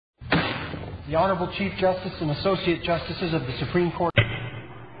The Honorable Chief Justice and Associate Justices of the Supreme Court.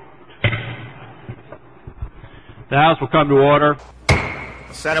 The House will come to order.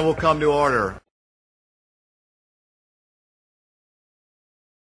 The Senate will come to order.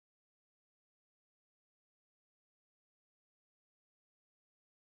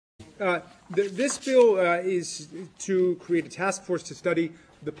 This bill is to create a task force to study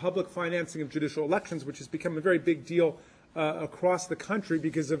the public financing of judicial elections, which has become a very big deal across the country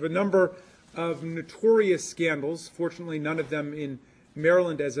because of a number of notorious scandals, fortunately none of them in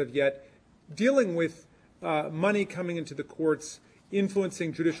Maryland as of yet, dealing with money coming into the courts,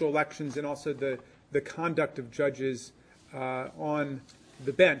 influencing judicial elections, and also the conduct of judges on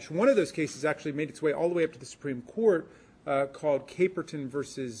the bench. One of those cases actually made its way all the way up to the Supreme Court, called Caperton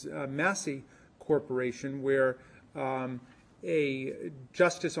versus Massey Corporation, where a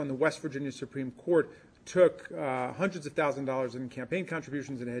justice on the West Virginia Supreme Court took hundreds of thousands of dollars in campaign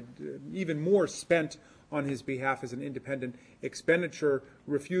contributions and had even more spent on his behalf as an independent expenditure,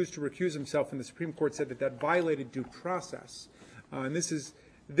 refused to recuse himself, and the Supreme Court said that that violated due process. And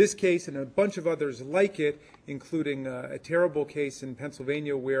this case and a bunch of others like it, including a terrible case in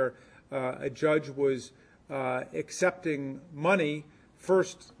Pennsylvania where a judge was accepting money,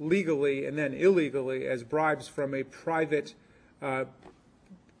 first legally and then illegally, as bribes from a private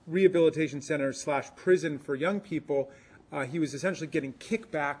rehabilitation center / prison for young people. He was essentially getting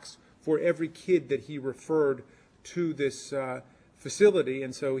kickbacks for every kid that he referred to this facility,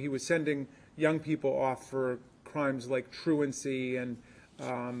 and so he was sending young people off for crimes like truancy and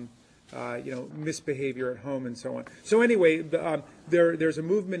misbehavior at home and so on. So anyway, there's a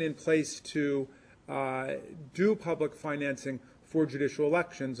movement in place to do public financing for judicial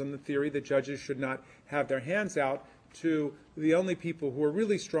elections on the theory that judges should not have their hands out to the only people who are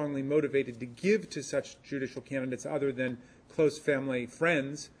really strongly motivated to give to such judicial candidates other than close family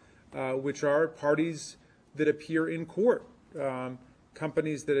friends, which are parties that appear in court,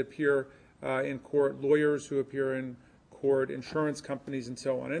 companies that appear in court, lawyers who appear in court, insurance companies, and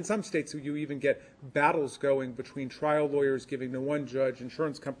so on. And in some states, you even get battles going between trial lawyers giving to one judge,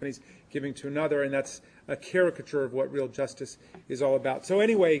 insurance companies giving to another, and that's a caricature of what real justice is all about. So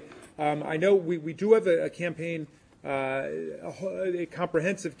anyway, I know we do have a campaign, a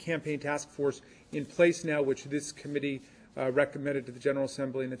comprehensive campaign task force in place now, which this committee recommended to the General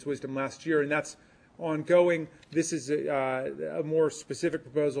Assembly in its wisdom last year, and that's ongoing. This is a more specific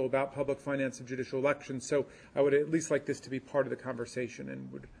proposal about public finance of judicial elections, so I would at least like this to be part of the conversation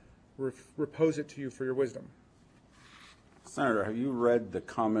and would repose it to you for your wisdom. Senator, have you read the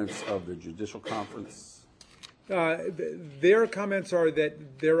comments of the Judicial Conference? Their comments are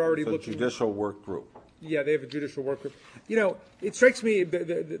that they're already looking. Judicial work group. Yeah, they have a judicial work group. You know, it strikes me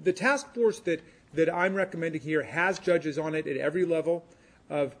the task force that I'm recommending here has judges on it at every level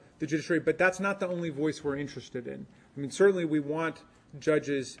of the judiciary, but that's not the only voice we're interested in. I mean, certainly we want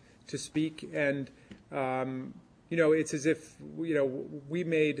judges to speak, and it's as if we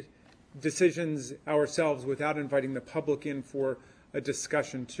made decisions ourselves without inviting the public in for a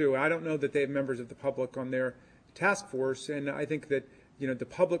discussion too. I don't know that they have members of the public on their task force, and I think that the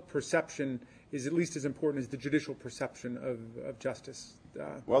public perception is at least as important as the judicial perception of justice.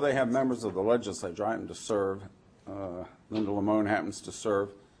 Well, they have members of the legislature. I happen to serve. Linda Lamone happens to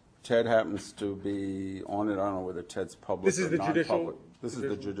serve. Ted happens to be on it. I don't know whether Ted's public This is or the non-public. judicial. This is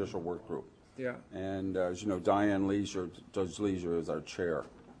the judicial work group. Yeah. And as you know, Diane Leisure, Judge Leisure, is our chair.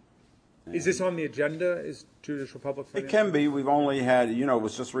 And is this on the agenda? Is judicial public finance? It can be. We've only had, it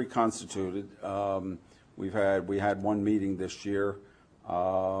was just reconstituted. We had one meeting this year.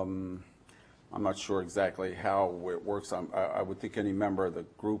 I'm not sure exactly how it works. I would think any member of the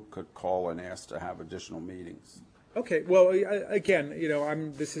group could call and ask to have additional meetings. Okay. Well, again,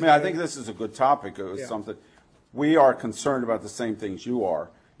 I think this is a good topic. It was something we are concerned about the same things you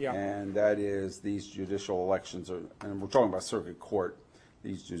are, and that is these judicial elections are, and we're talking about circuit court.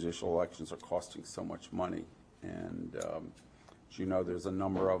 These judicial elections are costing so much money, and as you know, there's a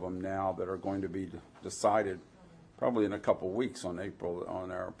number of them now that are going to be decided probably in a couple of weeks on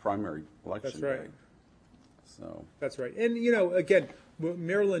our primary election That's right. day. So that's right. And again,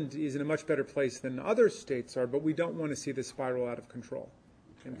 Maryland is in a much better place than other states are, but we don't want to see this spiral out of control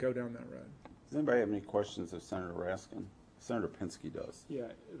and go down that road. Does anybody have any questions of Senator Raskin? Senator Pinsky does. Yeah,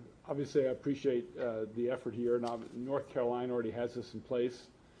 obviously I appreciate the effort here. Now, North Carolina already has this in place.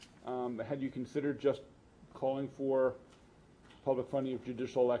 Had you considered just calling for public funding of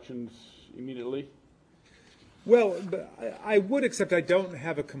judicial elections immediately? Well, I would, except I don't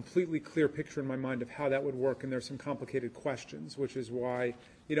have a completely clear picture in my mind of how that would work, and there's some complicated questions, which is why,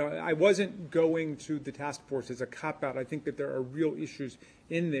 I wasn't going to the task force as a cop-out. I think that there are real issues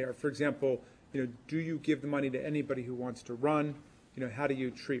in there. For example, do you give the money to anybody who wants to run? How do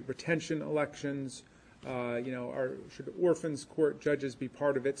you treat retention elections? Should orphans court judges be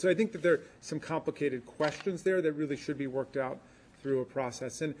part of it? So I think that there are some complicated questions there that really should be worked out through a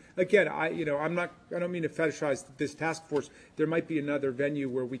process. And again, I don't mean to fetishize this task force. There might be another venue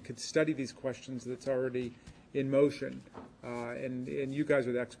where we could study these questions that's already in motion, and you guys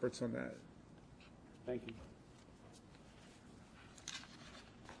are the experts on that. Thank you.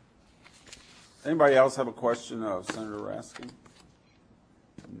 Anybody else have a question of Senator Raskin?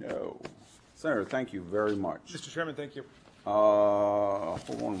 No. Senator, thank you very much. Mr. Chairman, thank you. Hold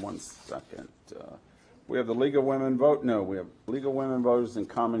on one second. We have the League of Women Vote. No, we have League of Women Voters in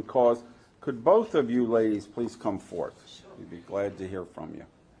Common Cause. Could both of you ladies please come forth? Sure. We'd be glad to hear from you.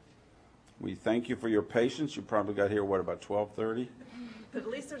 We thank you for your patience. You probably got here, what, about 12:30? But at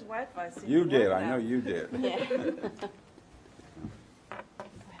least there's Wi-Fi. So you did. I know you did. Yeah.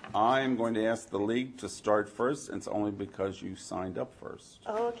 I am going to ask the League to start first, and it's only because you signed up first.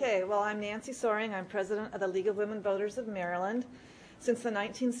 Okay. Well, I'm Nancy Soring. I'm president of the League of Women Voters of Maryland. Since the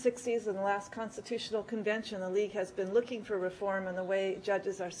 1960s and the last constitutional convention, the League has been looking for reform in the way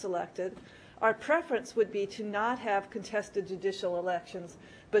judges are selected. Our preference would be to not have contested judicial elections,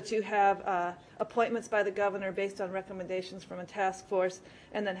 but to have appointments by the governor based on recommendations from a task force,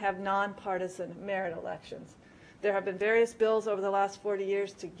 and then have nonpartisan merit elections. There have been various bills over the last 40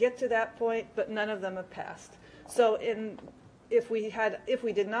 years to get to that point, but none of them have passed. So if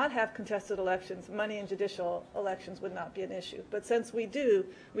we did not have contested elections, money in judicial elections would not be an issue. But since we do,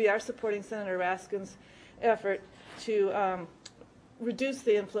 we are supporting Senator Raskin's effort to reduce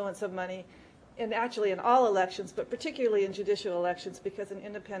the influence of money, and actually in all elections, but particularly in judicial elections, because an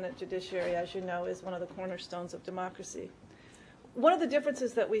independent judiciary, as you know, is one of the cornerstones of democracy. One of the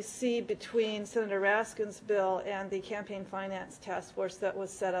differences that we see between Senator Raskin's bill and the Campaign Finance Task Force that was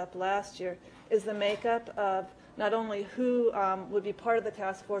set up last year is the makeup of not only who would be part of the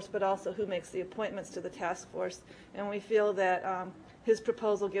task force, but also who makes the appointments to the task force. And we feel that his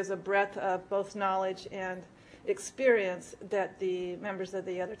proposal gives a breadth of both knowledge and experience that the members of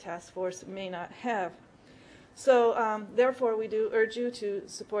the other task force may not have. So therefore, we do urge you to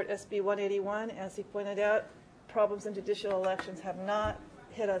support SB 181. As he pointed out, problems in judicial elections have not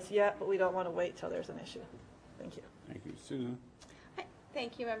hit us yet, but we don't want to wait till there's an issue. Thank you. Thank you. Susan? Hi.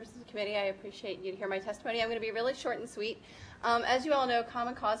 Thank you, members of the committee. I appreciate you to hear my testimony. I'm going to be really short and sweet. As you all know,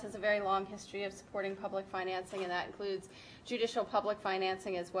 Common Cause has a very long history of supporting public financing, and that includes judicial public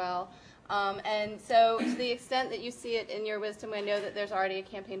financing as well. And so to the extent that you see it in your wisdom, I know that there's already a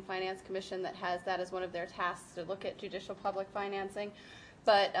Campaign Finance Commission that has that as one of their tasks, to look at judicial public financing.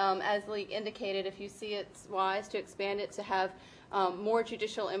 But as the League indicated, if you see it's wise to expand it to have more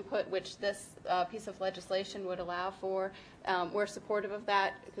judicial input, which this piece of legislation would allow for, we're supportive of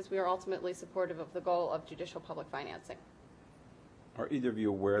that because we are ultimately supportive of the goal of judicial public financing. Are either of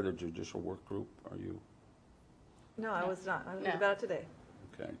you aware of the Judicial Work Group? Are you? No, I was not. I learned about it today.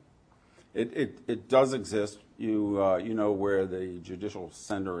 Okay. It does exist. You know where the Judicial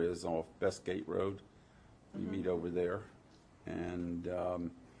Center is off Bestgate Road. You meet over there. And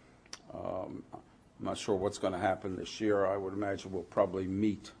I'm not sure what's going to happen this year. I would imagine we'll probably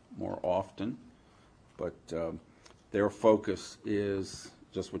meet more often. But their focus is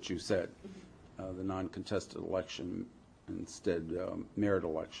just what you said, the non-contested election, instead merit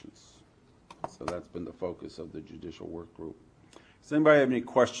elections. So that's been the focus of the Judicial Work Group. Does anybody have any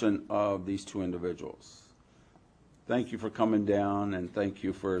question of these two individuals? Thank you for coming down, and thank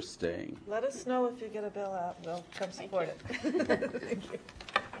you for staying. Let us know if you get a bill out. We'll come support it. Thank you.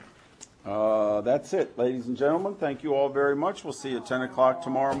 That's it, ladies and gentlemen. Thank you all very much. We'll see you at 10 o'clock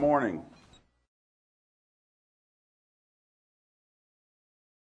tomorrow morning.